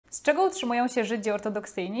Z czego utrzymują się Żydzi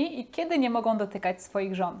ortodoksyjni i kiedy nie mogą dotykać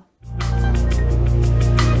swoich żon?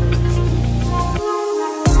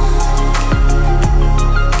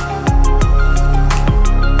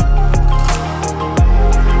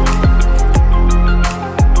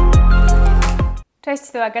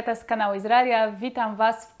 Cześć, to Agata z kanału Izrealia. Witam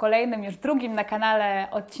Was w kolejnym, już drugim na kanale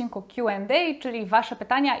odcinku Q&A, czyli Wasze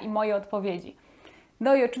pytania i moje odpowiedzi.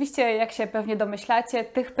 No i oczywiście, jak się pewnie domyślacie,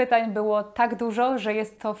 tych pytań było tak dużo, że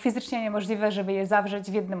jest to fizycznie niemożliwe, żeby je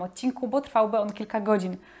zawrzeć w jednym odcinku, bo trwałby on kilka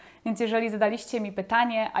godzin. Więc jeżeli zadaliście mi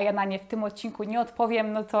pytanie, a ja na nie w tym odcinku nie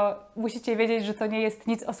odpowiem, no to musicie wiedzieć, że to nie jest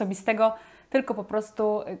nic osobistego, tylko po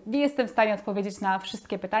prostu nie jestem w stanie odpowiedzieć na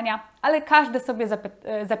wszystkie pytania, ale każde sobie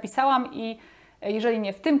zapisałam i jeżeli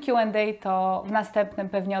nie w tym Q&A, to w następnym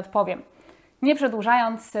pewnie odpowiem. Nie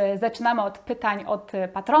przedłużając, zaczynamy od pytań od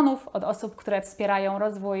patronów, od osób, które wspierają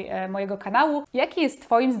rozwój mojego kanału. Jaki jest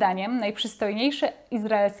Twoim zdaniem najprzystojniejszy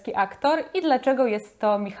izraelski aktor i dlaczego jest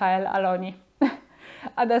to Michael Aloni?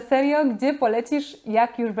 A na serio, gdzie polecisz,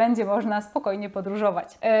 jak już będzie można spokojnie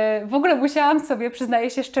podróżować? W ogóle musiałam sobie, przyznaję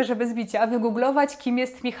się szczerze, bez bicia, wygooglować, kim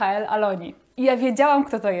jest Michael Aloni. I ja wiedziałam,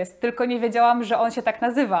 kto to jest, tylko nie wiedziałam, że on się tak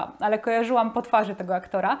nazywa, ale kojarzyłam po twarzy tego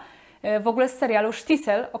aktora. W ogóle z serialu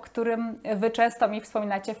Sztisel, o którym Wy często mi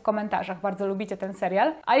wspominacie w komentarzach. Bardzo lubicie ten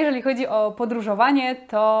serial. A jeżeli chodzi o podróżowanie,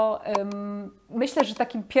 to myślę, że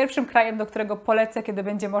takim pierwszym krajem, do którego polecę, kiedy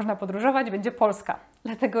będzie można podróżować, będzie Polska.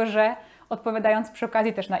 Dlatego, że odpowiadając przy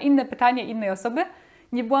okazji też na inne pytanie innej osoby,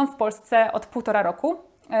 nie byłam w Polsce od 1,5 roku.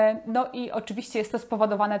 No i oczywiście jest to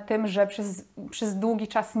spowodowane tym, że przez długi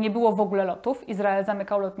czas nie było w ogóle lotów. Izrael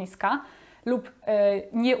zamykał lotniska lub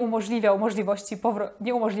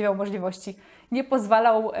nie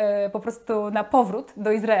pozwalał po prostu na powrót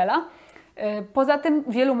do Izraela. Poza tym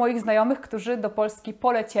wielu moich znajomych, którzy do Polski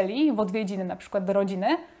polecieli w odwiedziny, na przykład do rodziny,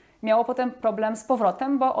 miało potem problem z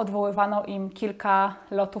powrotem, bo odwoływano im kilka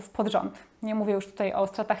lotów pod rząd. Nie mówię już tutaj o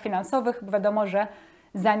stratach finansowych, bo wiadomo, że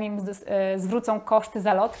zanim zwrócą koszty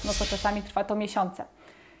za lot, no to czasami trwa to miesiące.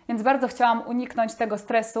 Więc bardzo chciałam uniknąć tego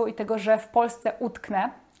stresu i tego, że w Polsce utknę,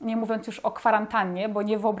 nie mówiąc już o kwarantannie, bo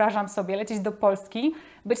nie wyobrażam sobie lecieć do Polski,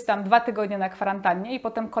 być tam 2 tygodnie na kwarantannie i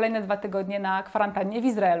potem kolejne 2 tygodnie na kwarantannie w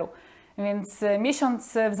Izraelu. Więc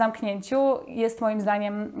miesiąc w zamknięciu jest moim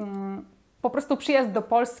zdaniem po prostu przyjazd do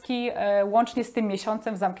Polski łącznie z tym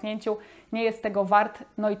miesiącem w zamknięciu nie jest tego wart,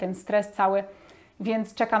 no i ten stres cały.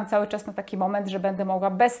 Więc czekam cały czas na taki moment, że będę mogła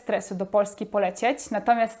bez stresu do Polski polecieć.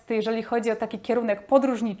 Natomiast jeżeli chodzi o taki kierunek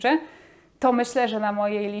podróżniczy, to myślę, że na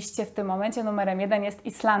mojej liście w tym momencie numerem 1 jest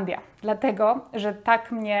Islandia. Dlatego, że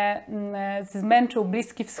tak mnie zmęczył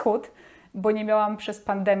Bliski Wschód, bo nie miałam przez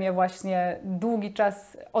pandemię właśnie długi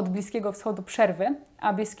czas od Bliskiego Wschodu przerwy,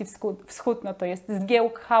 a Bliski Wschód no to jest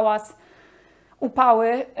zgiełk, hałas,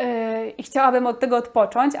 upały i chciałabym od tego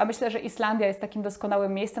odpocząć, a myślę, że Islandia jest takim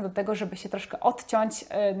doskonałym miejscem do tego, żeby się troszkę odciąć,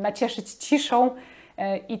 nacieszyć ciszą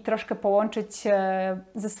i troszkę połączyć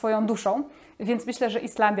ze swoją duszą, więc myślę, że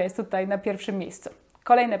Islandia jest tutaj na pierwszym miejscu.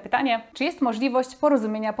 Kolejne pytanie. Czy jest możliwość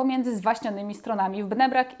porozumienia pomiędzy zwaśnionymi stronami w Bnei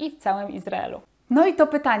Brak i w całym Izraelu? No i to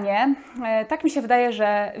pytanie, tak mi się wydaje,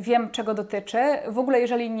 że wiem, czego dotyczy. W ogóle,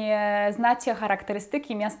 jeżeli nie znacie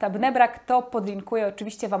charakterystyki miasta Bnei Brak, to podlinkuję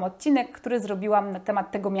oczywiście Wam odcinek, który zrobiłam na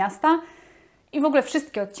temat tego miasta. I w ogóle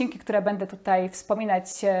wszystkie odcinki, które będę tutaj wspominać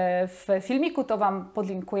w filmiku, to Wam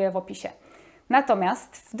podlinkuję w opisie.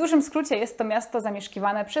 Natomiast w dużym skrócie jest to miasto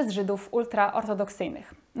zamieszkiwane przez Żydów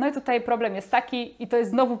ultraortodoksyjnych. No i tutaj problem jest taki, i to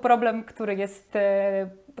jest znowu problem, który jest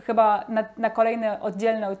chyba na kolejny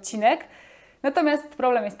oddzielny odcinek. Natomiast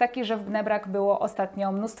problem jest taki, że w Bnei Brak było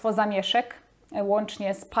ostatnio mnóstwo zamieszek,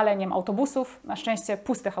 łącznie z paleniem autobusów, na szczęście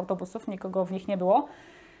pustych autobusów, nikogo w nich nie było,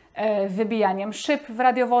 wybijaniem szyb w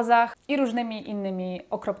radiowozach i różnymi innymi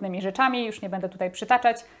okropnymi rzeczami, już nie będę tutaj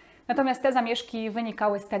przytaczać. Natomiast te zamieszki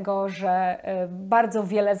wynikały z tego, że bardzo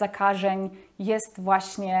wiele zakażeń jest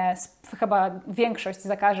właśnie, chyba większość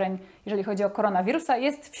zakażeń, jeżeli chodzi o koronawirusa,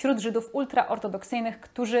 jest wśród Żydów ultraortodoksyjnych,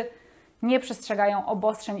 którzy nie przestrzegają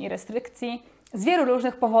obostrzeń i restrykcji z wielu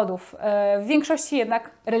różnych powodów, w większości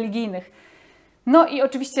jednak religijnych. No i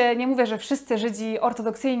oczywiście nie mówię, że wszyscy Żydzi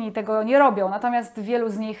ortodoksyjni tego nie robią, natomiast wielu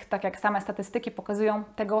z nich, tak jak same statystyki pokazują,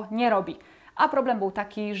 tego nie robi. A problem był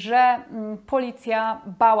taki, że policja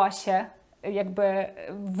bała się jakby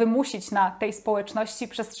wymusić na tej społeczności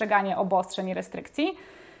przestrzeganie obostrzeń i restrykcji,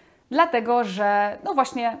 dlatego że no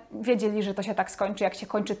właśnie wiedzieli, że to się tak skończy, jak się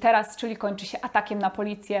kończy teraz, czyli kończy się atakiem na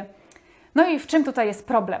policję. No i w czym tutaj jest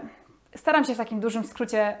problem? Staram się w takim dużym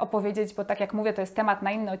skrócie opowiedzieć, bo tak jak mówię, to jest temat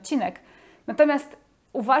na inny odcinek. Natomiast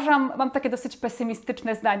uważam, mam takie dosyć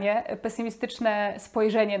pesymistyczne zdanie, pesymistyczne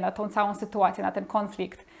spojrzenie na tą całą sytuację, na ten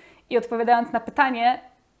konflikt. I odpowiadając na pytanie,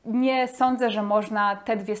 nie sądzę, że można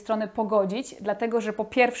te dwie strony pogodzić, dlatego że po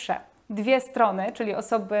pierwsze, dwie strony, czyli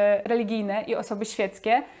osoby religijne i osoby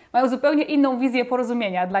świeckie, mają zupełnie inną wizję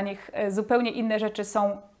porozumienia. Dla nich zupełnie inne rzeczy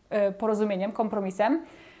są porozumieniem, kompromisem.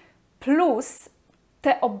 Plus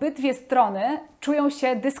te obydwie strony czują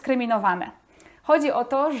się dyskryminowane. Chodzi o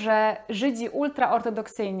to, że Żydzi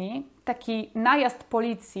ultraortodoksyjni, taki najazd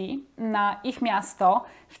policji na ich miasto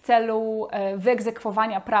w celu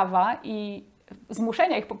wyegzekwowania prawa i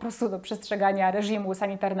zmuszenia ich po prostu do przestrzegania reżimu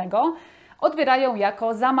sanitarnego, odbierają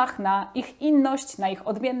jako zamach na ich inność, na ich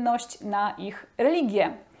odmienność, na ich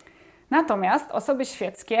religię. Natomiast osoby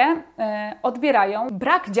świeckie odbierają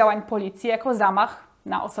brak działań policji jako zamach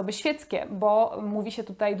na osoby świeckie, bo mówi się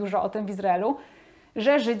tutaj dużo o tym w Izraelu,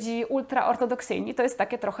 że Żydzi ultraortodoksyjni to jest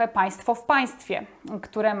takie trochę państwo w państwie,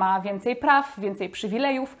 które ma więcej praw, więcej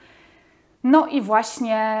przywilejów. No i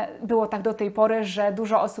właśnie było tak do tej pory, że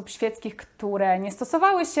dużo osób świeckich, które nie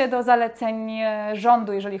stosowały się do zaleceń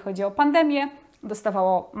rządu, jeżeli chodzi o pandemię,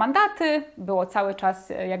 dostawało mandaty, było cały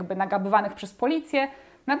czas jakby nagabywanych przez policję.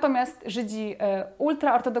 Natomiast Żydzi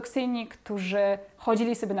ultraortodoksyjni, którzy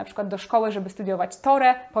chodzili sobie na przykład do szkoły, żeby studiować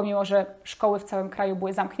Torę, pomimo że szkoły w całym kraju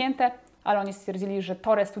były zamknięte, ale oni stwierdzili, że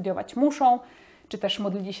Torę studiować muszą, czy też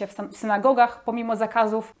modlili się w synagogach pomimo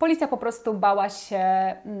zakazów. Policja po prostu bała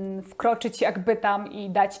się wkroczyć jakby tam i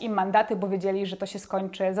dać im mandaty, bo wiedzieli, że to się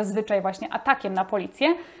skończy zazwyczaj właśnie atakiem na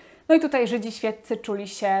policję. No i tutaj Żydzi świeccy czuli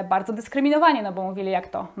się bardzo dyskryminowani, no bo mówili, jak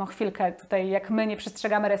to, no chwilkę tutaj, jak my nie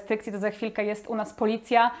przestrzegamy restrykcji, to za chwilkę jest u nas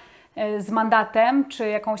policja z mandatem, czy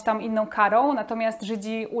jakąś tam inną karą, natomiast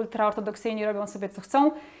Żydzi ultraortodoksyjni robią sobie co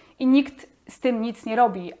chcą i nikt z tym nic nie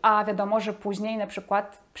robi, a wiadomo, że później na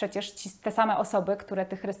przykład przecież te same osoby, które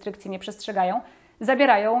tych restrykcji nie przestrzegają,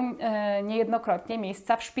 zabierają niejednokrotnie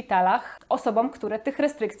miejsca w szpitalach osobom, które tych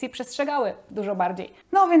restrykcji przestrzegały dużo bardziej.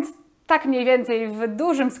 No więc tak mniej więcej w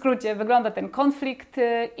dużym skrócie wygląda ten konflikt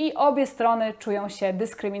i obie strony czują się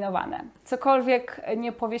dyskryminowane. Cokolwiek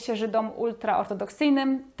nie powie się Żydom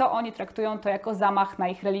ultraortodoksyjnym, to oni traktują to jako zamach na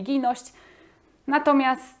ich religijność.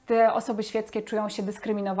 Natomiast osoby świeckie czują się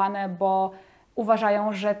dyskryminowane, bo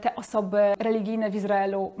uważają, że te osoby religijne w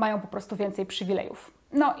Izraelu mają po prostu więcej przywilejów.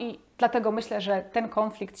 No i dlatego myślę, że ten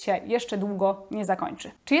konflikt się jeszcze długo nie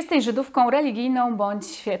zakończy. Czy jesteś Żydówką religijną bądź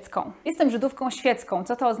świecką? Jestem Żydówką świecką.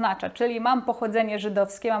 Co to oznacza? Czyli mam pochodzenie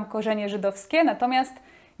żydowskie, mam korzenie żydowskie, natomiast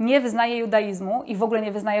nie wyznaję judaizmu i w ogóle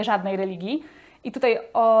nie wyznaję żadnej religii. I tutaj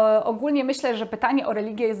ogólnie myślę, że pytanie o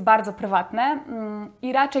religię jest bardzo prywatne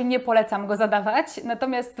i raczej nie polecam go zadawać.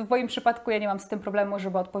 Natomiast w moim przypadku ja nie mam z tym problemu,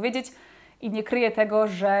 żeby odpowiedzieć i nie kryję tego,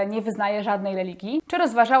 że nie wyznaję żadnej religii. Czy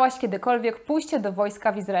rozważałaś kiedykolwiek pójście do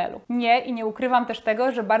wojska w Izraelu? Nie i nie ukrywam też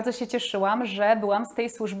tego, że bardzo się cieszyłam, że byłam z tej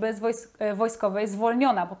służby wojskowej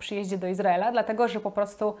zwolniona po przyjeździe do Izraela, dlatego że po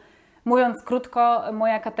prostu, mówiąc krótko,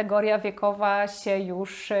 moja kategoria wiekowa się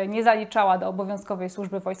już nie zaliczała do obowiązkowej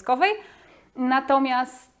służby wojskowej.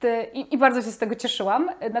 Natomiast, i bardzo się z tego cieszyłam,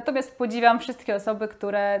 natomiast podziwiam wszystkie osoby,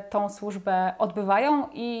 które tą służbę odbywają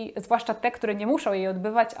i zwłaszcza te, które nie muszą jej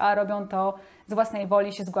odbywać, a robią to z własnej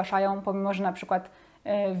woli, się zgłaszają, pomimo że na przykład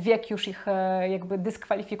wiek już ich jakby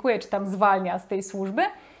dyskwalifikuje, czy tam zwalnia z tej służby.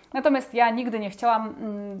 Natomiast ja nigdy nie chciałam,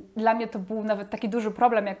 dla mnie to był nawet taki duży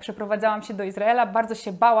problem, jak przeprowadzałam się do Izraela, bardzo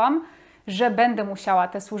się bałam, że będę musiała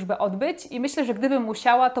tę służbę odbyć i myślę, że gdybym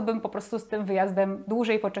musiała, to bym po prostu z tym wyjazdem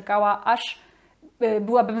dłużej poczekała, aż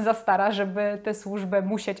byłabym za stara, żeby tę służbę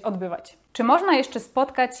musieć odbywać. Czy można jeszcze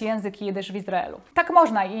spotkać język jidysz w Izraelu? Tak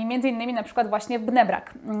można i między innymi na przykład właśnie w Bnei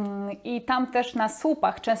Brak. I tam też na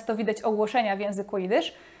słupach często widać ogłoszenia w języku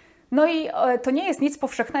jidysz. No i to nie jest nic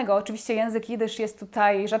powszechnego. Oczywiście język jidysz jest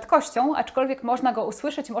tutaj rzadkością, aczkolwiek można go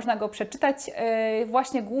usłyszeć, można go przeczytać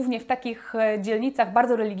właśnie głównie w takich dzielnicach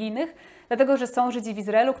bardzo religijnych, dlatego że są Żydzi w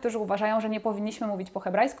Izraelu, którzy uważają, że nie powinniśmy mówić po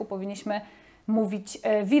hebrajsku, powinniśmy mówić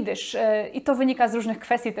w jidysz. I to wynika z różnych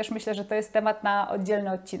kwestii, też myślę, że to jest temat na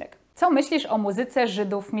oddzielny odcinek. Co myślisz o muzyce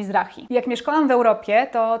Żydów Mizrahi? Jak mieszkałam w Europie,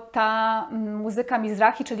 to ta muzyka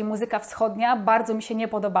Mizrahi, czyli muzyka wschodnia, bardzo mi się nie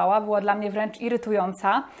podobała, była dla mnie wręcz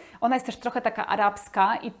irytująca. Ona jest też trochę taka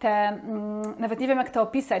arabska i nawet nie wiem jak to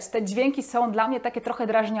opisać, te dźwięki są dla mnie takie trochę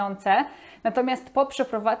drażniące. Natomiast po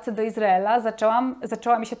przeprowadzce do Izraela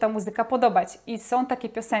zaczęła mi się ta muzyka podobać i są takie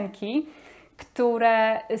piosenki,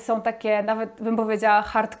 które są takie, nawet bym powiedziała,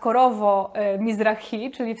 hardkorowo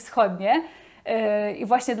Mizrahi, czyli wschodnie, i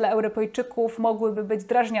właśnie dla Europejczyków mogłyby być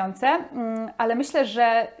drażniące, ale myślę,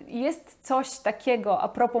 że jest coś takiego a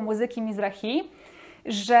propos muzyki Mizrahi,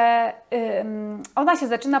 że ona się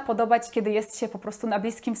zaczyna podobać, kiedy jest się po prostu na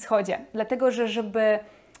Bliskim Wschodzie. Dlatego, że żeby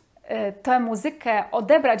tę muzykę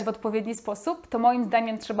odebrać w odpowiedni sposób, to moim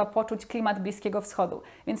zdaniem trzeba poczuć klimat Bliskiego Wschodu.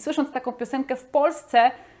 Więc słysząc taką piosenkę w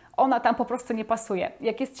Polsce, ona tam po prostu nie pasuje.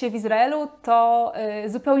 Jak jest się w Izraelu, to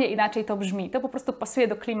zupełnie inaczej to brzmi. To po prostu pasuje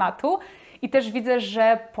do klimatu. I też widzę,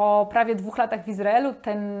 że po prawie 2 latach w Izraelu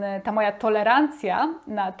ta moja tolerancja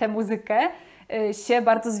na tę muzykę się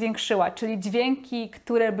bardzo zwiększyła. Czyli dźwięki,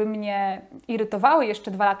 które by mnie irytowały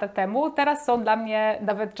jeszcze 2 lata temu, teraz są dla mnie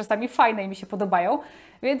nawet czasami fajne i mi się podobają.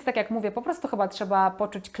 Więc tak jak mówię, po prostu chyba trzeba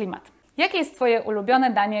poczuć klimat. Jakie jest Twoje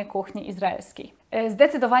ulubione danie kuchni izraelskiej?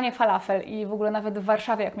 Zdecydowanie falafel i w ogóle nawet w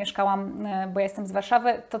Warszawie, jak mieszkałam, bo ja jestem z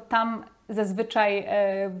Warszawy, to tam zazwyczaj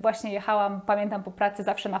właśnie jechałam, pamiętam, po pracy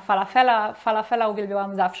zawsze na falafela. Falafela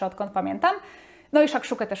uwielbiałam zawsze, odkąd pamiętam. No i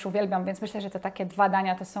szakszukę też uwielbiam, więc myślę, że te takie 2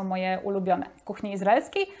 dania to są moje ulubione w kuchni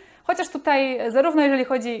izraelskiej. Chociaż tutaj zarówno jeżeli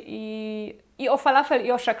chodzi i o falafel,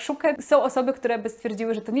 i o szakszukę, są osoby, które by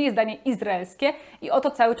stwierdziły, że to nie jest danie izraelskie i o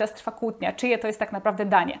to cały czas trwa kłótnia, czyje to jest tak naprawdę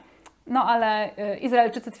danie. No ale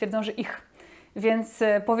Izraelczycy twierdzą, że ich. Więc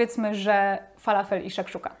powiedzmy, że falafel i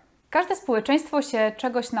szakszuka. Każde społeczeństwo się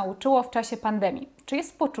czegoś nauczyło w czasie pandemii. Czy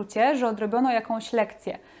jest poczucie, że odrobiono jakąś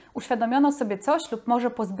lekcję? Uświadomiono sobie coś lub może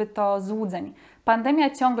pozbyto złudzeń? Pandemia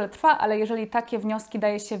ciągle trwa, ale jeżeli takie wnioski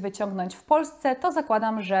daje się wyciągnąć w Polsce, to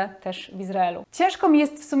zakładam, że też w Izraelu. Ciężko mi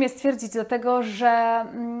jest w sumie stwierdzić, dlatego że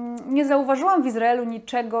nie zauważyłam w Izraelu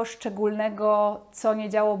niczego szczególnego, co nie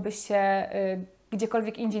działoby się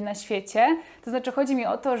gdziekolwiek indziej na świecie. To znaczy chodzi mi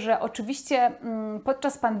o to, że oczywiście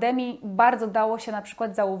podczas pandemii bardzo dało się na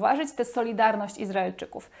przykład zauważyć tę solidarność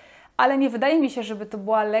Izraelczyków. Ale nie wydaje mi się, żeby to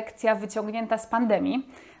była lekcja wyciągnięta z pandemii,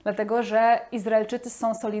 dlatego że Izraelczycy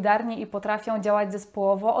są solidarni i potrafią działać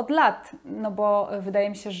zespołowo od lat. No bo wydaje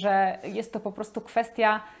mi się, że jest to po prostu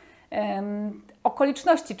kwestia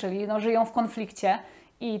okoliczności, czyli no, żyją w konflikcie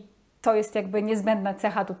i to jest jakby niezbędna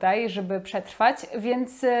cecha tutaj, żeby przetrwać,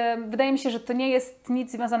 więc wydaje mi się, że to nie jest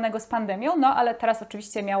nic związanego z pandemią, no ale teraz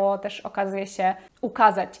oczywiście miało też okazję się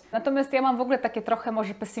ukazać. Natomiast ja mam w ogóle takie trochę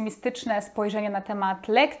może pesymistyczne spojrzenie na temat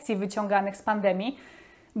lekcji wyciąganych z pandemii,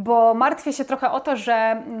 bo martwię się trochę o to,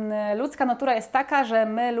 że ludzka natura jest taka, że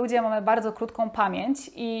my ludzie mamy bardzo krótką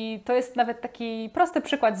pamięć i to jest nawet taki prosty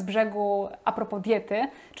przykład z brzegu a propos diety,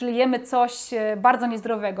 czyli jemy coś bardzo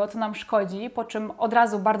niezdrowego, co nam szkodzi, po czym od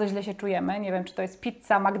razu bardzo źle się czujemy, nie wiem, czy to jest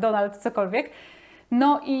pizza, McDonald's, cokolwiek.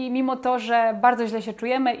 No i mimo to, że bardzo źle się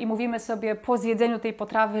czujemy i mówimy sobie po zjedzeniu tej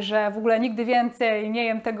potrawy, że w ogóle nigdy więcej nie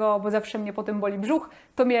jem tego, bo zawsze mnie potem boli brzuch,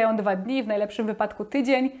 to mijają 2 dni, w najlepszym wypadku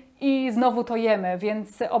tydzień i znowu to jemy.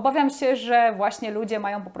 Więc obawiam się, że właśnie ludzie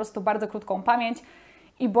mają po prostu bardzo krótką pamięć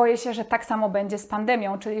i boję się, że tak samo będzie z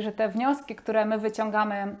pandemią, czyli że te wnioski, które my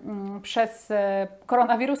wyciągamy przez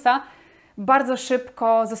koronawirusa, bardzo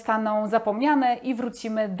szybko zostaną zapomniane i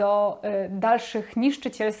wrócimy do dalszych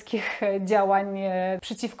niszczycielskich działań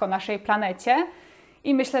przeciwko naszej planecie.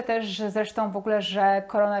 I myślę też, że zresztą w ogóle, że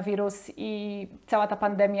koronawirus i cała ta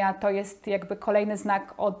pandemia to jest jakby kolejny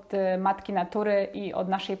znak od matki natury i od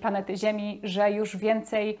naszej planety Ziemi, że już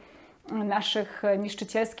więcej naszych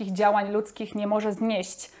niszczycielskich działań ludzkich nie może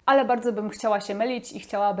znieść. Ale bardzo bym chciała się mylić i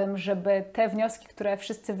chciałabym, żeby te wnioski, które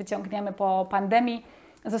wszyscy wyciągniemy po pandemii,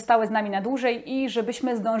 zostały z nami na dłużej i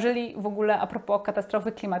żebyśmy zdążyli, w ogóle a propos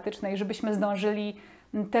katastrofy klimatycznej, żebyśmy zdążyli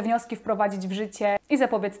te wnioski wprowadzić w życie i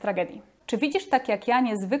zapobiec tragedii. Czy widzisz, tak jak ja,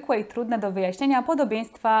 niezwykłe i trudne do wyjaśnienia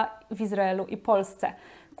podobieństwa w Izraelu i Polsce?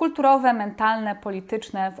 Kulturowe, mentalne,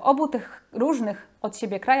 polityczne. W obu tych różnych od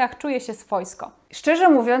siebie krajach czuje się swojsko. Szczerze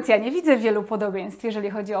mówiąc, ja nie widzę wielu podobieństw, jeżeli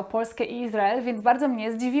chodzi o Polskę i Izrael, więc bardzo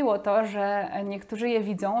mnie zdziwiło to, że niektórzy je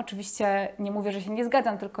widzą. Oczywiście nie mówię, że się nie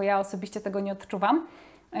zgadzam, tylko ja osobiście tego nie odczuwam.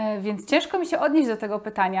 Więc ciężko mi się odnieść do tego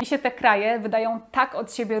pytania. Mi się te kraje wydają tak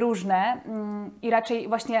od siebie różne i raczej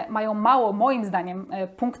właśnie mają mało, moim zdaniem,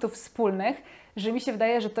 punktów wspólnych, że mi się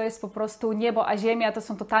wydaje, że to jest po prostu niebo a ziemia, to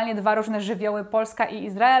są totalnie 2 różne żywioły, Polska i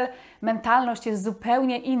Izrael. Mentalność jest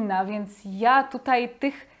zupełnie inna, więc ja tutaj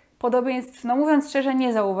tych podobieństw, no mówiąc szczerze,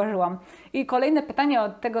 nie zauważyłam. I kolejne pytanie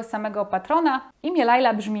od tego samego patrona. Imię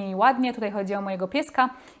Laila brzmi ładnie, tutaj chodzi o mojego pieska.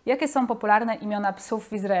 Jakie są popularne imiona psów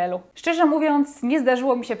w Izraelu? Szczerze mówiąc, nie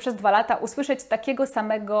zdarzyło mi się przez 2 lata usłyszeć takiego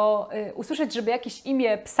samego, żeby jakieś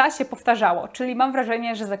imię psa się powtarzało. Czyli mam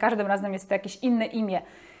wrażenie, że za każdym razem jest to jakieś inne imię.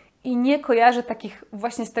 I nie kojarzę takich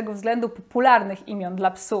właśnie z tego względu popularnych imion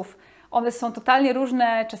dla psów. One są totalnie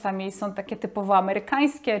różne, czasami są takie typowo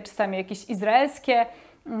amerykańskie, czasami jakieś izraelskie,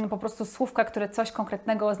 po prostu słówka, które coś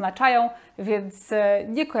konkretnego oznaczają, więc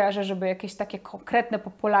nie kojarzę, żeby jakieś takie konkretne,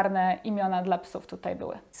 popularne imiona dla psów tutaj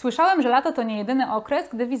były. Słyszałem, że lato to nie jedyny okres,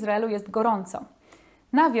 gdy w Izraelu jest gorąco.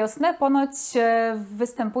 Na wiosnę ponoć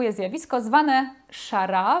występuje zjawisko zwane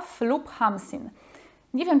szaraf lub hamsin.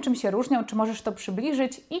 Nie wiem, czym się różnią, czy możesz to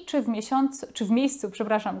przybliżyć i czy w miejscu,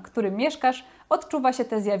 w którym mieszkasz, odczuwa się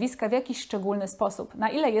te zjawiska w jakiś szczególny sposób. Na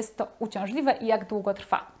ile jest to uciążliwe i jak długo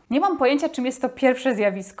trwa. Nie mam pojęcia, czym jest to pierwsze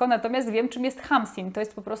zjawisko, natomiast wiem, czym jest hamsin. To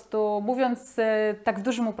jest po prostu, mówiąc tak w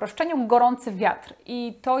dużym uproszczeniu, gorący wiatr.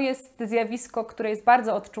 I to jest zjawisko, które jest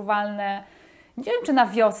bardzo odczuwalne, nie wiem, czy na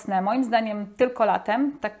wiosnę, moim zdaniem tylko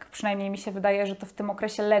latem. Tak przynajmniej mi się wydaje, że to w tym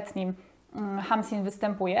okresie letnim hamsin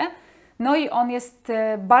występuje. No i on jest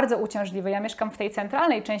bardzo uciążliwy. Ja mieszkam w tej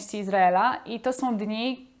centralnej części Izraela i to są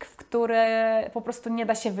dni, w które po prostu nie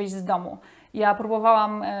da się wyjść z domu. Ja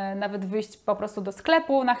próbowałam nawet wyjść po prostu do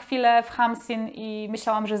sklepu na chwilę w hamsin i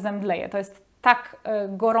myślałam, że zemdleję. To jest tak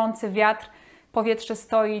gorący wiatr, powietrze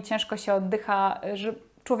stoi, ciężko się oddycha, że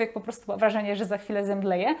człowiek po prostu ma wrażenie, że za chwilę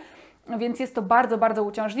zemdleje. Więc jest to bardzo, bardzo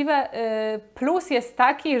uciążliwe. Plus jest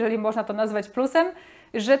taki, jeżeli można to nazwać plusem,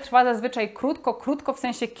 że trwa zazwyczaj krótko w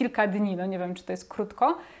sensie kilka dni, no nie wiem, czy to jest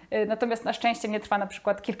krótko, natomiast na szczęście nie trwa na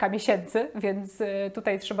przykład kilka miesięcy, więc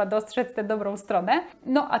tutaj trzeba dostrzec tę dobrą stronę.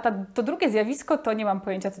 No a to drugie zjawisko to nie mam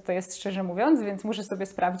pojęcia, co to jest, szczerze mówiąc, więc muszę sobie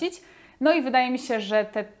sprawdzić. No i wydaje mi się, że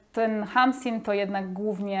ten hamsin to jednak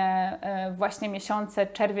głównie właśnie miesiące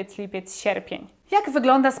czerwiec, lipiec, sierpień. Jak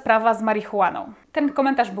wygląda sprawa z marihuaną? Ten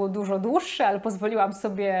komentarz był dużo dłuższy, ale pozwoliłam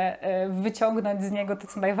sobie wyciągnąć z niego to,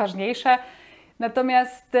 co najważniejsze.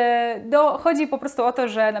 Natomiast chodzi po prostu o to,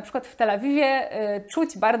 że na przykład w Tel Awiwie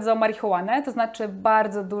czuć bardzo marihuanę, to znaczy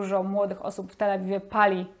bardzo dużo młodych osób w Tel Awiwie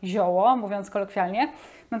pali zioło, mówiąc kolokwialnie.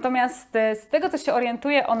 Natomiast z tego, co się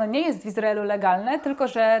orientuję, ono nie jest w Izraelu legalne, tylko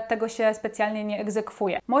że tego się specjalnie nie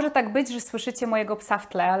egzekwuje. Może tak być, że słyszycie mojego psa w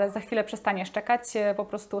tle, ale za chwilę przestanie szczekać, po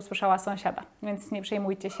prostu usłyszała sąsiada, więc nie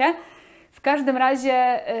przejmujcie się. W każdym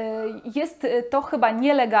razie jest to chyba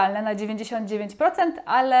nielegalne na 99%,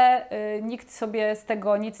 ale nikt sobie z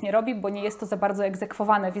tego nic nie robi, bo nie jest to za bardzo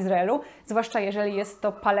egzekwowane w Izraelu, zwłaszcza jeżeli jest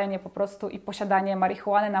to palenie po prostu i posiadanie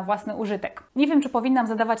marihuany na własny użytek. Nie wiem, czy powinnam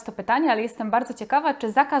zadawać to pytanie, ale jestem bardzo ciekawa,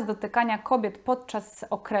 czy zakaz dotykania kobiet podczas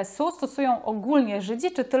okresu stosują ogólnie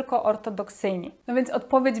Żydzi, czy tylko ortodoksyjni. No więc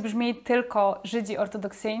odpowiedź brzmi tylko Żydzi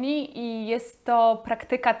ortodoksyjni i jest to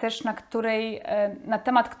praktyka też, na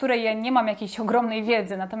temat której ja nie mam jakiejś ogromnej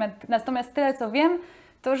wiedzy. Natomiast tyle, co wiem,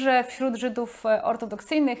 to, że wśród Żydów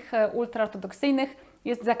ortodoksyjnych, ultraortodoksyjnych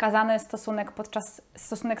jest zakazany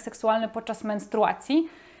stosunek seksualny podczas menstruacji.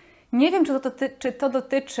 Nie wiem, czy to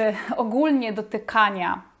dotyczy ogólnie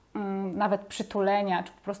dotykania, nawet przytulenia,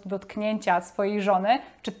 czy po prostu dotknięcia swojej żony,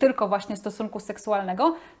 czy tylko właśnie stosunku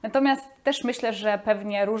seksualnego. Natomiast też myślę, że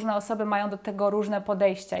pewnie różne osoby mają do tego różne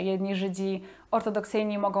podejścia. Jedni Żydzi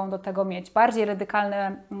ortodoksyjni mogą do tego mieć bardziej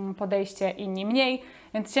radykalne podejście, inni mniej,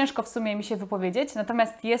 więc ciężko w sumie mi się wypowiedzieć.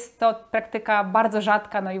 Natomiast jest to praktyka bardzo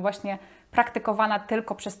rzadka, no i właśnie praktykowana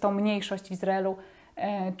tylko przez tą mniejszość w Izraelu,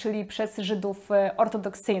 czyli przez Żydów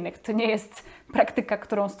ortodoksyjnych. To nie jest praktyka,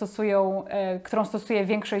 którą stosuje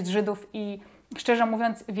większość Żydów i szczerze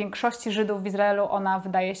mówiąc, większości Żydów w Izraelu ona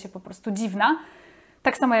wydaje się po prostu dziwna.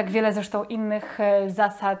 Tak samo jak wiele zresztą innych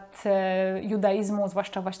zasad judaizmu,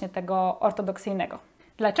 zwłaszcza właśnie tego ortodoksyjnego.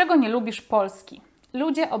 Dlaczego nie lubisz Polski?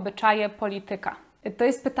 Ludzie, obyczaje, polityka. To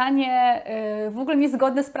jest pytanie w ogóle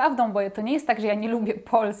niezgodne z prawdą, bo to nie jest tak, że ja nie lubię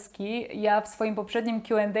Polski. Ja w swoim poprzednim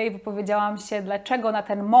Q&A wypowiedziałam się, dlaczego na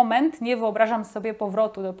ten moment nie wyobrażam sobie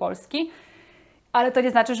powrotu do Polski. Ale to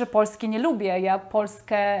nie znaczy, że Polski nie lubię. Ja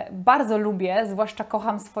Polskę bardzo lubię, zwłaszcza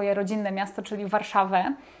kocham swoje rodzinne miasto, czyli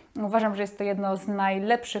Warszawę. Uważam, że jest to jedno z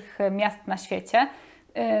najlepszych miast na świecie.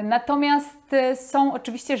 Natomiast są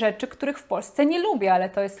oczywiście rzeczy, których w Polsce nie lubię, ale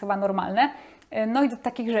to jest chyba normalne. No i do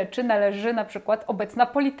takich rzeczy należy na przykład obecna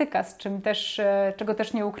polityka, czego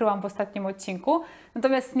też nie ukryłam w ostatnim odcinku.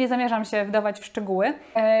 Natomiast nie zamierzam się wdawać w szczegóły.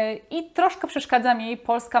 I troszkę przeszkadza mi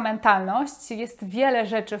polska mentalność. Jest wiele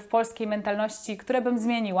rzeczy w polskiej mentalności, które bym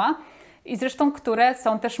zmieniła. I zresztą, które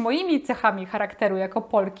są też moimi cechami charakteru jako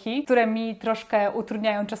Polki, które mi troszkę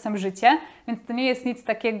utrudniają czasem życie, więc to nie jest nic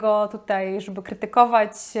takiego tutaj, żeby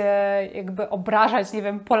krytykować, jakby obrażać, nie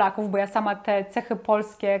wiem, Polaków, bo ja sama te cechy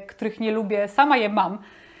polskie, których nie lubię, sama je mam.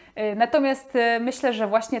 Natomiast myślę, że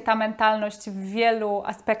właśnie ta mentalność w wielu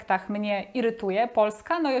aspektach mnie irytuje,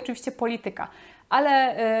 polska, no i oczywiście polityka.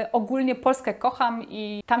 Ale ogólnie Polskę kocham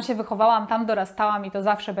i tam się wychowałam, tam dorastałam i to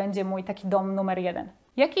zawsze będzie mój taki dom numer 1.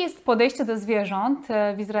 Jakie jest podejście do zwierząt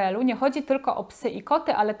w Izraelu? Nie chodzi tylko o psy i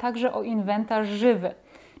koty, ale także o inwentarz żywy.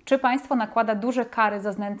 Czy państwo nakłada duże kary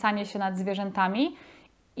za znęcanie się nad zwierzętami?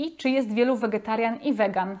 I czy jest wielu wegetarian i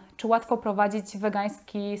wegan? Czy łatwo prowadzić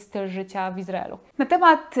wegański styl życia w Izraelu? Na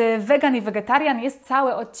temat wegan i wegetarian jest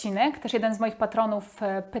cały odcinek. Też jeden z moich patronów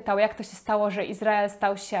pytał, jak to się stało, że Izrael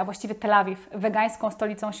stał się, a właściwie Tel Awiw, wegańską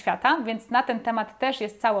stolicą świata. Więc na ten temat też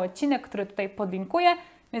jest cały odcinek, który tutaj podlinkuję,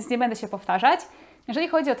 więc nie będę się powtarzać. Jeżeli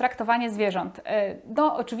chodzi o traktowanie zwierząt,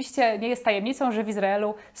 no oczywiście nie jest tajemnicą, że w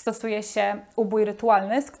Izraelu stosuje się ubój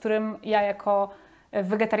rytualny, z którym ja jako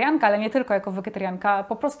wegetarianka, ale nie tylko jako wegetarianka,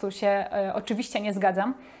 po prostu się oczywiście nie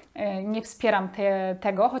zgadzam. Nie wspieram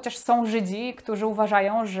tego, chociaż są Żydzi, którzy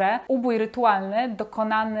uważają, że ubój rytualny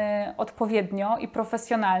dokonany odpowiednio i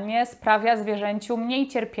profesjonalnie sprawia zwierzęciu mniej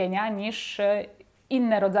cierpienia niż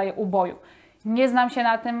inne rodzaje uboju. Nie znam się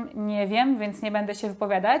na tym, nie wiem, więc nie będę się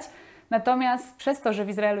wypowiadać. Natomiast przez to, że w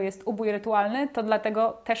Izraelu jest ubój rytualny, to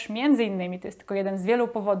dlatego też między innymi, to jest tylko jeden z wielu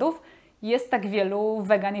powodów, jest tak wielu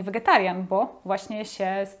wegan i wegetarian, bo właśnie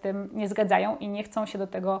się z tym nie zgadzają i nie chcą się do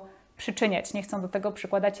tego przyczyniać, nie chcą do tego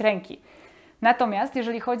przykładać ręki. Natomiast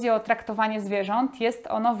jeżeli chodzi o traktowanie zwierząt, jest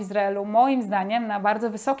ono w Izraelu moim zdaniem na bardzo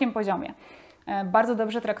wysokim poziomie. Bardzo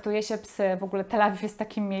dobrze traktuje się psy. W ogóle Tel Awiw jest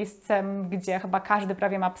takim miejscem, gdzie chyba każdy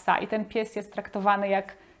prawie ma psa i ten pies jest traktowany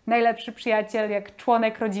jak najlepszy przyjaciel, jak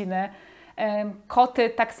członek rodziny. Koty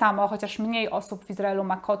tak samo, chociaż mniej osób w Izraelu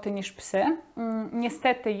ma koty niż psy.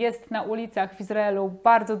 Niestety jest na ulicach w Izraelu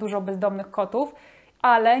bardzo dużo bezdomnych kotów,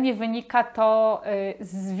 ale nie wynika to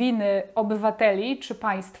z winy obywateli czy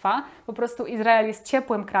państwa. Po prostu Izrael jest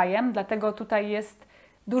ciepłym krajem, dlatego tutaj jest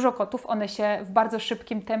dużo kotów, one się w bardzo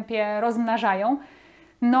szybkim tempie rozmnażają.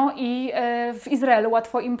 No i w Izraelu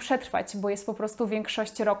łatwo im przetrwać, bo jest po prostu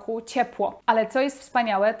większość roku ciepło. Ale co jest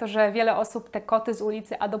wspaniałe, to że wiele osób te koty z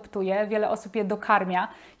ulicy adoptuje, wiele osób je dokarmia.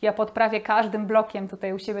 Ja pod prawie każdym blokiem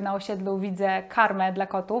tutaj u siebie na osiedlu widzę karmę dla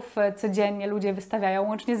kotów. Codziennie ludzie wystawiają,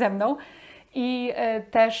 łącznie ze mną. I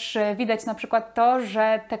też widać na przykład to,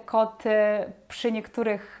 że te koty przy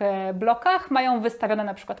niektórych blokach mają wystawione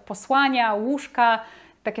na przykład posłania, łóżka,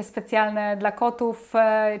 takie specjalne dla kotów,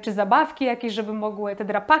 czy zabawki jakieś, żeby mogły, te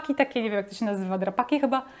drapaki takie, nie wiem jak to się nazywa, drapaki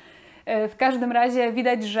chyba. W każdym razie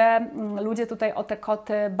widać, że ludzie tutaj o te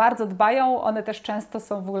koty bardzo dbają, one też często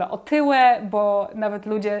są w ogóle otyłe, bo nawet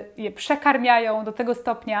ludzie je przekarmiają do tego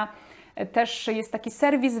stopnia. Też jest taki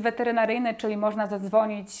serwis weterynaryjny, czyli można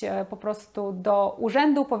zadzwonić po prostu do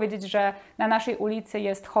urzędu, powiedzieć, że na naszej ulicy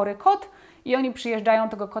jest chory kot i oni przyjeżdżają,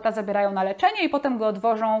 tego kota zabierają na leczenie i potem go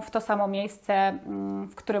odwożą w to samo miejsce,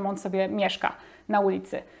 w którym on sobie mieszka na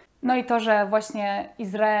ulicy. No i to, że właśnie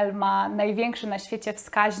Izrael ma największy na świecie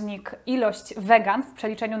wskaźnik ilość wegan w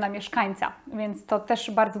przeliczeniu na mieszkańca, więc to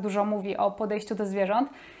też bardzo dużo mówi o podejściu do zwierząt.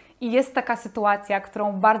 I jest taka sytuacja,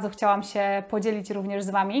 którą bardzo chciałam się podzielić również z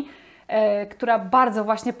Wami, która bardzo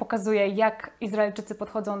właśnie pokazuje, jak Izraelczycy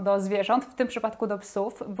podchodzą do zwierząt, w tym przypadku do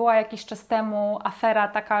psów. Była jakiś czas temu afera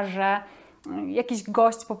taka, że jakiś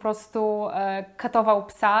gość po prostu katował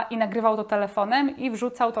psa i nagrywał to telefonem i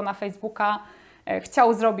wrzucał to na Facebooka.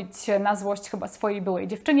 Chciał zrobić na złość chyba swojej byłej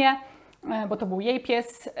dziewczynie, bo to był jej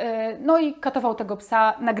pies. No i katował tego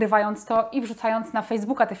psa, nagrywając to i wrzucając na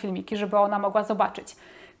Facebooka te filmiki, żeby ona mogła zobaczyć.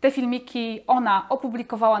 Te filmiki ona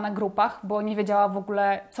opublikowała na grupach, bo nie wiedziała w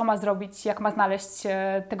ogóle, co ma zrobić, jak ma znaleźć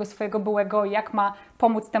tego swojego byłego, jak ma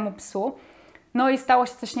pomóc temu psu. No i stało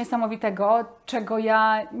się coś niesamowitego, czego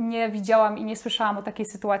ja nie widziałam i nie słyszałam o takiej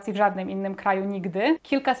sytuacji w żadnym innym kraju nigdy.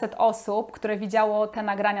 Kilkaset osób, które widziało te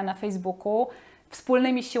nagrania na Facebooku,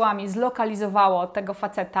 wspólnymi siłami zlokalizowało tego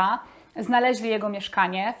faceta, znaleźli jego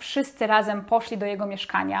mieszkanie, wszyscy razem poszli do jego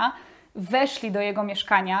mieszkania, weszli do jego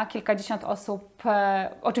mieszkania, kilkadziesiąt osób,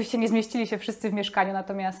 oczywiście nie zmieścili się wszyscy w mieszkaniu,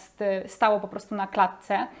 natomiast stało po prostu na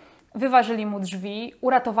klatce. Wyważyli mu drzwi,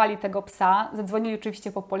 uratowali tego psa, zadzwonili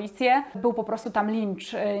oczywiście po policję. Był po prostu tam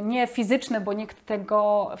lincz, nie fizyczny, bo nikt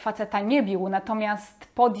tego faceta nie bił, natomiast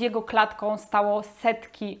pod jego klatką stało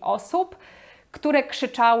setki osób, które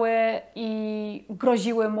krzyczały i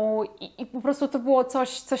groziły mu i po prostu to było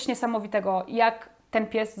coś niesamowitego, jak ten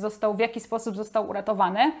pies został, w jaki sposób został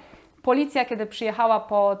uratowany. Policja, kiedy przyjechała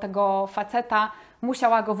po tego faceta,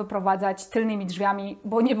 musiała go wyprowadzać tylnymi drzwiami,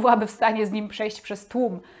 bo nie byłaby w stanie z nim przejść przez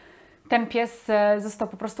tłum. Ten pies został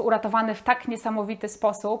po prostu uratowany w tak niesamowity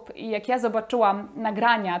sposób i jak ja zobaczyłam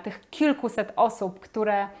nagrania tych kilkuset osób,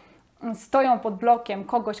 które stoją pod blokiem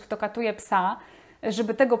kogoś, kto katuje psa,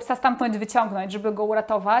 żeby tego psa stamtąd wyciągnąć, żeby go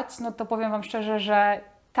uratować, no to powiem Wam szczerze, że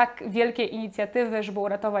tak wielkiej inicjatywy, żeby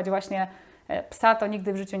uratować właśnie psa, to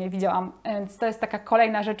nigdy w życiu nie widziałam. Więc to jest taka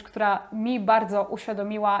kolejna rzecz, która mi bardzo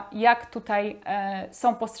uświadomiła, jak tutaj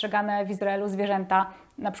są postrzegane w Izraelu zwierzęta,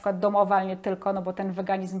 na przykład domowe, ale nie tylko, no bo ten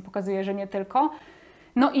weganizm pokazuje, że nie tylko.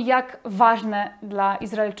 No i jak ważne dla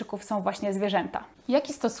Izraelczyków są właśnie zwierzęta.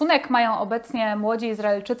 Jaki stosunek mają obecnie młodzi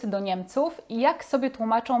Izraelczycy do Niemców i jak sobie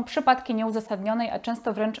tłumaczą przypadki nieuzasadnionej, a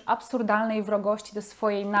często wręcz absurdalnej wrogości do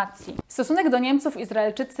swojej nacji? Stosunek do Niemców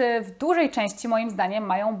Izraelczycy w dużej części moim zdaniem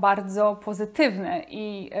mają bardzo pozytywny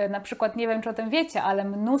i na przykład, nie wiem czy o tym wiecie, ale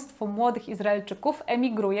mnóstwo młodych Izraelczyków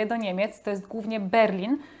emigruje do Niemiec, to jest głównie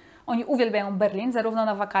Berlin. Oni uwielbiają Berlin, zarówno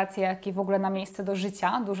na wakacje, jak i w ogóle na miejsce do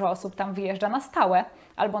życia. Dużo osób tam wyjeżdża na stałe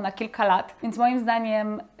albo na kilka lat. Więc moim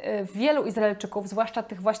zdaniem wielu Izraelczyków, zwłaszcza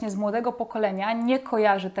tych właśnie z młodego pokolenia, nie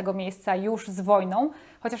kojarzy tego miejsca już z wojną,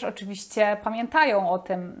 chociaż oczywiście pamiętają o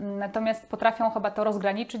tym. Natomiast potrafią chyba to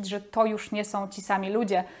rozgraniczyć, że to już nie są ci sami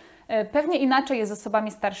ludzie. Pewnie inaczej jest z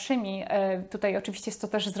osobami starszymi. Tutaj oczywiście jest to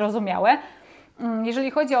też zrozumiałe.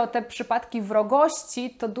 Jeżeli chodzi o te przypadki wrogości,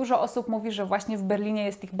 to dużo osób mówi, że właśnie w Berlinie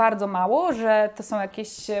jest ich bardzo mało, że to są jakieś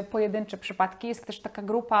pojedyncze przypadki. Jest też taka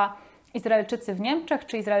grupa Izraelczycy w Niemczech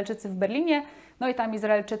czy Izraelczycy w Berlinie. No i tam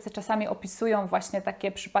Izraelczycy czasami opisują właśnie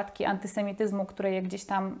takie przypadki antysemityzmu,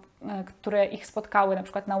 które ich spotkały na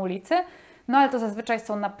przykład na ulicy. No ale to zazwyczaj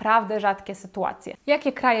są naprawdę rzadkie sytuacje.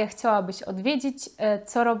 Jakie kraje chciałabyś odwiedzić?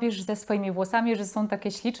 Co robisz ze swoimi włosami, że są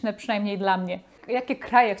takie śliczne, przynajmniej dla mnie? Jakie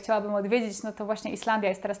kraje chciałabym odwiedzić? No to właśnie Islandia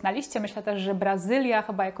jest teraz na liście. Myślę też, że Brazylia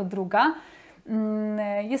chyba jako druga.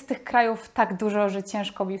 Jest tych krajów tak dużo, że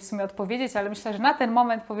ciężko mi w sumie odpowiedzieć, ale myślę, że na ten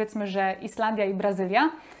moment powiedzmy, że Islandia i Brazylia.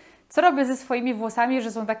 Co robię ze swoimi włosami,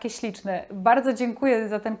 że są takie śliczne? Bardzo dziękuję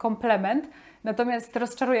za ten komplement, natomiast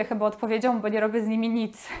rozczaruję chyba odpowiedzią, bo nie robię z nimi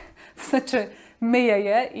nic. To znaczy myję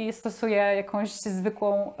je i stosuję jakąś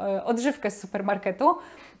zwykłą odżywkę z supermarketu.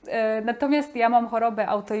 Natomiast ja mam chorobę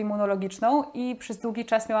autoimmunologiczną i przez długi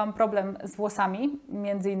czas miałam problem z włosami,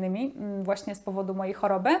 między innymi właśnie z powodu mojej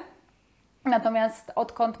choroby. Natomiast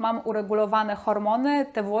odkąd mam uregulowane hormony,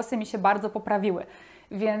 te włosy mi się bardzo poprawiły.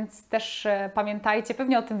 Więc też pamiętajcie,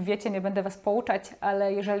 pewnie o tym wiecie, nie będę Was pouczać,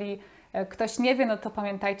 ale jeżeli ktoś nie wie, no to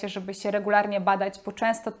pamiętajcie, żeby się regularnie badać, bo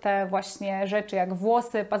często te właśnie rzeczy jak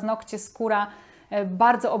włosy, paznokcie, skóra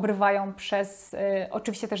bardzo obrywają przez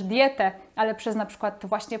oczywiście też dietę, ale przez na przykład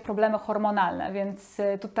właśnie problemy hormonalne, więc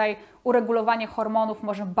tutaj uregulowanie hormonów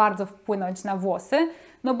może bardzo wpłynąć na włosy,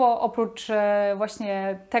 no bo oprócz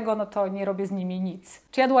właśnie tego, no to nie robię z nimi nic.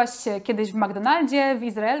 Czy jadłaś kiedyś w McDonaldzie w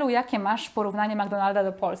Izraelu? Jakie masz porównanie McDonalda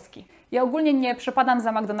do Polski? Ja ogólnie nie przepadam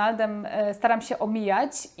za McDonaldem, staram się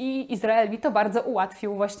omijać i Izrael mi to bardzo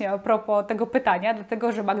ułatwił właśnie a propos tego pytania,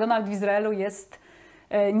 dlatego że McDonald w Izraelu jest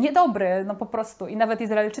niedobry, no po prostu. I nawet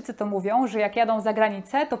Izraelczycy to mówią, że jak jadą za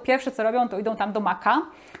granicę, to pierwsze co robią, to idą tam do Maka,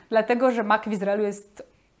 dlatego że Mak w Izraelu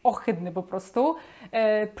jest ohydny po prostu.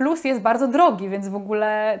 Plus jest bardzo drogi, więc w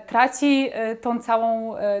ogóle traci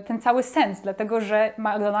ten cały sens, dlatego że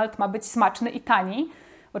McDonald's ma być smaczny i tani.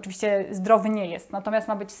 Oczywiście zdrowy nie jest, natomiast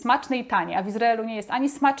ma być smaczny i tani, a w Izraelu nie jest ani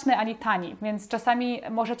smaczny, ani tani, więc czasami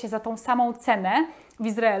możecie za tą samą cenę w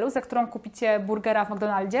Izraelu, za którą kupicie burgera w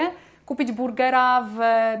McDonaldzie, kupić burgera w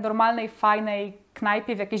normalnej, fajnej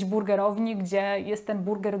knajpie, w jakiejś burgerowni, gdzie jest ten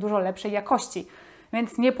burger dużo lepszej jakości.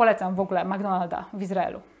 Więc nie polecam w ogóle McDonalda w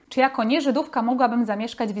Izraelu. Czy jako nieżydówka mogłabym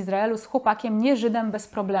zamieszkać w Izraelu z chłopakiem nieżydem bez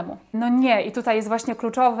problemu? No nie, i tutaj jest właśnie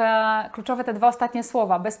kluczowe te dwa ostatnie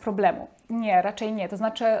słowa, bez problemu. Nie, raczej nie. To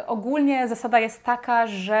znaczy ogólnie zasada jest taka,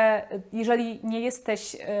 że jeżeli nie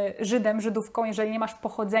jesteś Żydem, Żydówką, jeżeli nie masz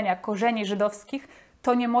pochodzenia, korzeni żydowskich,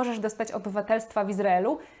 to nie możesz dostać obywatelstwa w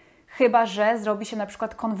Izraelu, chyba że zrobi się na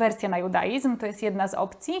przykład konwersja na judaizm, to jest jedna z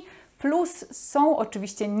opcji. Plus są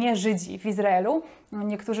oczywiście nie Żydzi w Izraelu.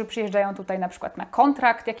 Niektórzy przyjeżdżają tutaj na przykład na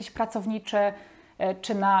kontrakt jakiś pracowniczy,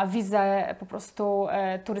 czy na wizę po prostu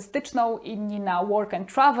turystyczną, inni na work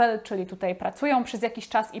and travel, czyli tutaj pracują przez jakiś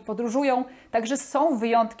czas i podróżują. Także są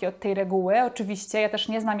wyjątki od tej reguły, oczywiście, ja też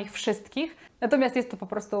nie znam ich wszystkich, natomiast jest to po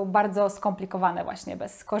prostu bardzo skomplikowane właśnie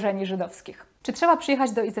bez korzeni żydowskich. Czy trzeba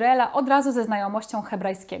przyjechać do Izraela od razu ze znajomością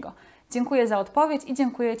hebrajskiego? Dziękuję za odpowiedź i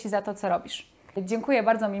dziękuję Ci za to, co robisz. Dziękuję,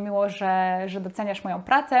 bardzo mi miło, że doceniasz moją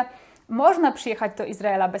pracę. Można przyjechać do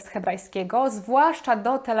Izraela bez hebrajskiego, zwłaszcza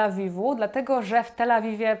do Tel Awiwu, dlatego że w Tel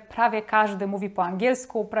Awiwie prawie każdy mówi po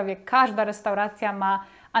angielsku, prawie każda restauracja ma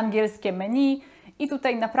angielskie menu i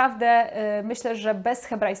tutaj naprawdę myślę, że bez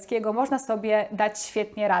hebrajskiego można sobie dać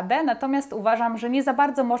świetnie radę, natomiast uważam, że nie za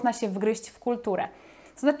bardzo można się wgryźć w kulturę.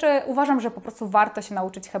 To znaczy uważam, że po prostu warto się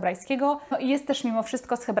nauczyć hebrajskiego. No i jest też mimo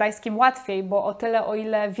wszystko z hebrajskim łatwiej, bo o tyle, o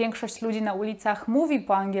ile większość ludzi na ulicach mówi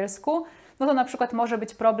po angielsku, no to na przykład może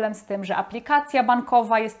być problem z tym, że aplikacja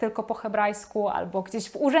bankowa jest tylko po hebrajsku, albo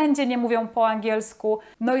gdzieś w urzędzie nie mówią po angielsku.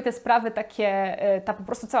 No i te sprawy takie, ta po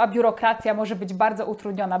prostu cała biurokracja może być bardzo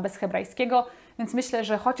utrudniona bez hebrajskiego, więc myślę,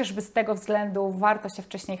 że chociażby z tego względu warto się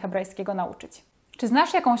wcześniej hebrajskiego nauczyć. Czy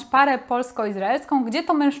znasz jakąś parę polsko-izraelską, gdzie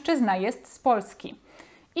to mężczyzna jest z Polski?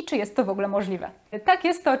 I czy jest to w ogóle możliwe? Tak,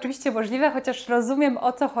 jest to oczywiście możliwe, chociaż rozumiem,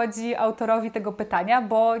 o co chodzi autorowi tego pytania,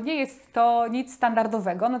 bo nie jest to nic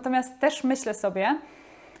standardowego. Natomiast też myślę sobie,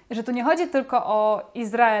 że tu nie chodzi tylko o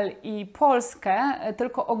Izrael i Polskę,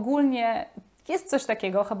 tylko ogólnie jest coś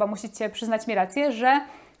takiego, chyba musicie przyznać mi rację, że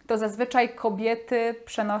to zazwyczaj kobiety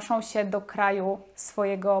przenoszą się do kraju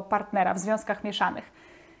swojego partnera w związkach mieszanych,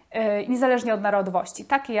 niezależnie od narodowości.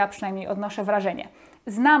 Takie ja przynajmniej odnoszę wrażenie.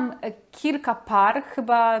 Znam kilka par,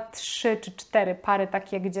 chyba 3 czy 4 pary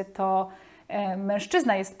takie, gdzie to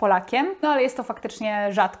mężczyzna jest Polakiem, no ale jest to faktycznie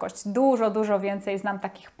rzadkość. Dużo więcej znam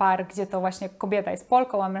takich par, gdzie to właśnie kobieta jest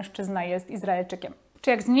Polką, a mężczyzna jest Izraelczykiem.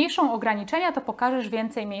 Czy jak zmniejszą ograniczenia, to pokażesz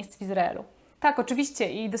więcej miejsc w Izraelu? Tak,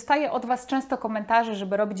 oczywiście i dostaję od Was często komentarze,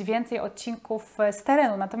 żeby robić więcej odcinków z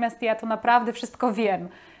terenu, natomiast ja to naprawdę wszystko wiem.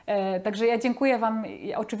 Także ja dziękuję Wam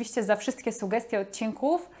oczywiście za wszystkie sugestie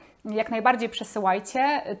odcinków. Jak najbardziej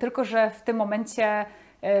przesyłajcie, tylko że w tym momencie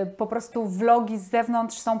po prostu vlogi z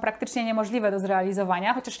zewnątrz są praktycznie niemożliwe do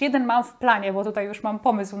zrealizowania, chociaż jeden mam w planie, bo tutaj już mam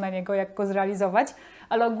pomysł na niego, jak go zrealizować,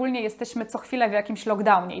 ale ogólnie jesteśmy co chwilę w jakimś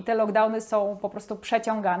lockdownie i te lockdowny są po prostu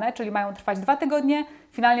przeciągane, czyli mają trwać 2 tygodnie,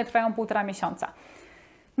 finalnie trwają 1,5 miesiąca.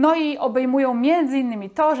 No i obejmują między innymi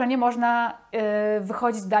to, że nie można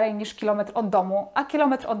wychodzić dalej niż kilometr od domu, a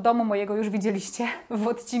kilometr od domu mojego już widzieliście w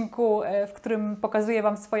odcinku, w którym pokazuję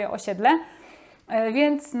Wam swoje osiedle,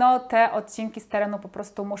 więc no, te odcinki z terenu po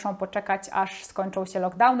prostu muszą poczekać, aż skończą się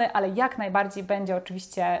lockdowny, ale jak najbardziej będzie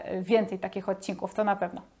oczywiście więcej takich odcinków, to na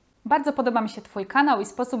pewno. Bardzo podoba mi się Twój kanał i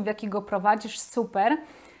sposób, w jaki go prowadzisz, super.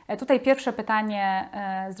 Tutaj pierwsze pytanie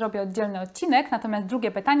zrobię oddzielny odcinek, natomiast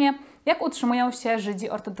drugie pytanie, jak utrzymują się Żydzi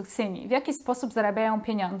ortodoksyjni? W jaki sposób zarabiają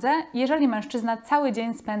pieniądze, jeżeli mężczyzna cały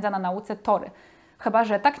dzień spędza na nauce Tory? Chyba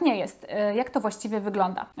że tak nie jest. Jak to właściwie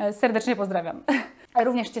wygląda? Serdecznie pozdrawiam.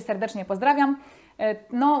 Również Cię serdecznie pozdrawiam.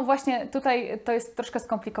 No właśnie tutaj to jest troszkę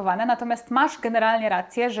skomplikowane, natomiast masz generalnie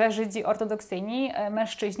rację, że Żydzi ortodoksyjni,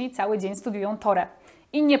 mężczyźni cały dzień studiują Torę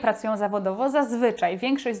i nie pracują zawodowo. Zazwyczaj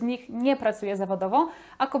większość z nich nie pracuje zawodowo,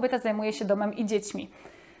 a kobieta zajmuje się domem i dziećmi.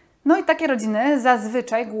 No i takie rodziny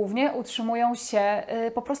zazwyczaj głównie utrzymują się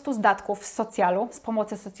po prostu z datków z socjalu, z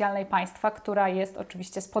pomocy socjalnej państwa, która jest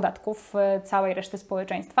oczywiście z podatków całej reszty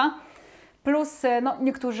społeczeństwa. Plus no,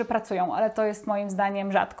 niektórzy pracują, ale to jest moim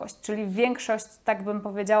zdaniem rzadkość, czyli większość, tak bym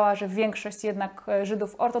powiedziała, że większość jednak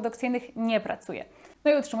Żydów ortodoksyjnych nie pracuje.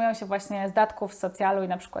 No i utrzymują się właśnie z datków z socjalu i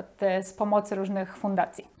na przykład z pomocy różnych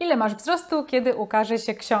fundacji. Ile masz wzrostu, kiedy ukaże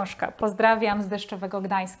się książka? Pozdrawiam z deszczowego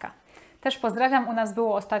Gdańska. Też pozdrawiam, u nas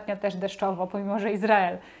było ostatnio też deszczowo, pomimo że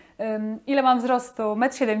Izrael. Ile mam wzrostu?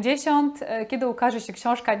 1,70 m. Kiedy ukaże się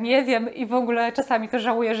książka? Nie wiem i w ogóle czasami to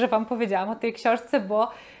żałuję, że Wam powiedziałam o tej książce,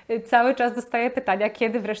 bo cały czas dostaję pytania,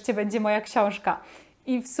 kiedy wreszcie będzie moja książka.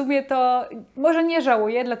 I w sumie to może nie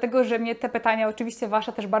żałuję, dlatego że mnie te pytania oczywiście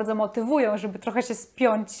Wasze też bardzo motywują, żeby trochę się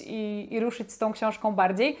spiąć i ruszyć z tą książką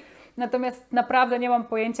bardziej. Natomiast naprawdę nie mam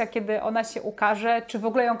pojęcia, kiedy ona się ukaże, czy w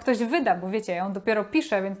ogóle ją ktoś wyda, bo wiecie, ja ją dopiero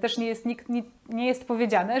piszę, więc też nie jest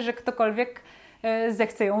powiedziane, że ktokolwiek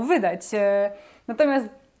zechce ją wydać. Natomiast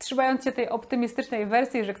trzymając się tej optymistycznej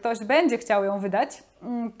wersji, że ktoś będzie chciał ją wydać,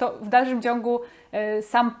 to w dalszym ciągu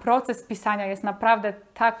sam proces pisania jest naprawdę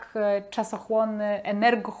tak czasochłonny,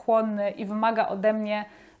 energochłonny i wymaga ode mnie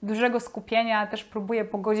dużego skupienia. Też próbuję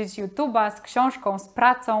pogodzić YouTube'a z książką, z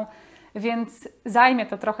pracą, więc zajmie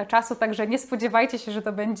to trochę czasu, także nie spodziewajcie się, że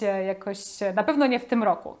to będzie jakoś, na pewno nie w tym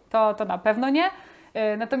roku, to na pewno nie.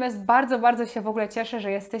 Natomiast bardzo się w ogóle cieszę,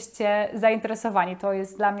 że jesteście zainteresowani. To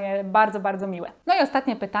jest dla mnie bardzo miłe. No i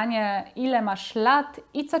ostatnie pytanie. Ile masz lat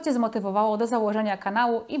i co Cię zmotywowało do założenia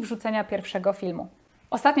kanału i wrzucenia pierwszego filmu?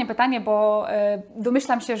 Ostatnie pytanie, bo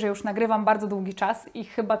domyślam się, że już nagrywam bardzo długi czas i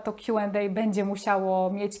chyba to Q&A będzie musiało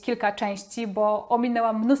mieć kilka części, bo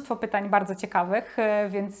ominęłam mnóstwo pytań bardzo ciekawych,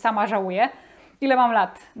 więc sama żałuję. Ile mam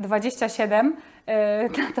lat? 27.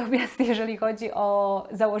 Natomiast jeżeli chodzi o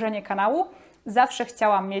założenie kanału, zawsze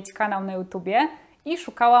chciałam mieć kanał na YouTubie i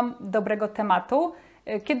szukałam dobrego tematu.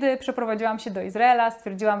 Kiedy przeprowadziłam się do Izraela,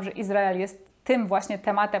 stwierdziłam, że Izrael jest tym właśnie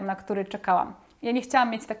tematem, na który czekałam. Ja nie chciałam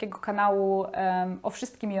mieć takiego kanału o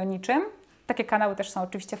wszystkim i o niczym. Takie kanały też są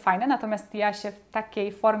oczywiście fajne, natomiast ja się w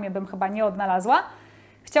takiej formie bym chyba nie odnalazła.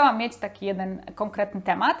 Chciałam mieć taki jeden konkretny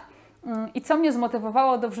temat. I co mnie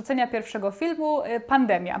zmotywowało do wrzucenia pierwszego filmu?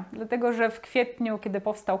 Pandemia. Dlatego, że w kwietniu, kiedy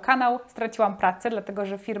powstał kanał, straciłam pracę, dlatego,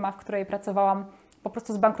 że firma, w której pracowałam, po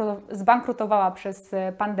prostu zbankrutowała przez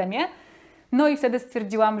pandemię. No i wtedy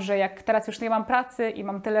stwierdziłam, że jak teraz już nie mam pracy i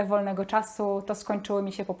mam tyle wolnego czasu, to skończyły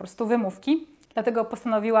mi się po prostu wymówki. Dlatego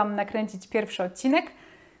postanowiłam nakręcić pierwszy odcinek.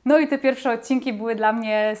 No i te pierwsze odcinki były dla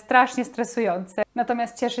mnie strasznie stresujące.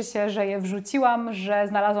 Natomiast cieszę się, że je wrzuciłam, że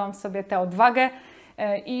znalazłam w sobie tę odwagę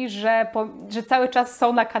i że cały czas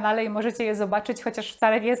są na kanale i możecie je zobaczyć, chociaż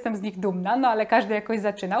wcale nie jestem z nich dumna, no ale każdy jakoś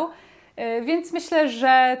zaczynał. Więc myślę,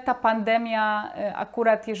 że ta pandemia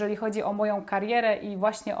akurat jeżeli chodzi o moją karierę i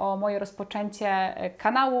właśnie o moje rozpoczęcie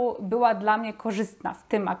kanału była dla mnie korzystna w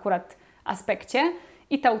tym akurat aspekcie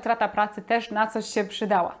i ta utrata pracy też na coś się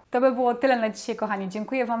przydała. To by było tyle na dzisiaj, kochani.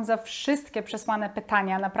 Dziękuję Wam za wszystkie przesłane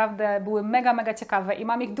pytania. Naprawdę były mega ciekawe i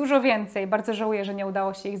mam ich dużo więcej. Bardzo żałuję, że nie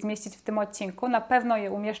udało się ich zmieścić w tym odcinku. Na pewno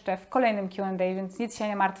je umieszczę w kolejnym Q&A, więc nic się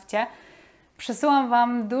nie martwcie. Przesyłam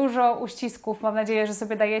Wam dużo uścisków. Mam nadzieję, że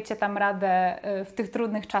sobie dajecie tam radę w tych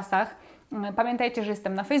trudnych czasach. Pamiętajcie, że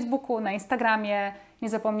jestem na Facebooku, na Instagramie. Nie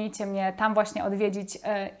zapomnijcie mnie tam właśnie odwiedzić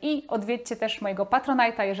i odwiedźcie też mojego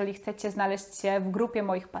Patronite'a, jeżeli chcecie znaleźć się w grupie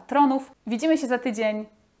moich patronów. Widzimy się za tydzień.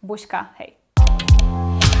 Buźka, hej!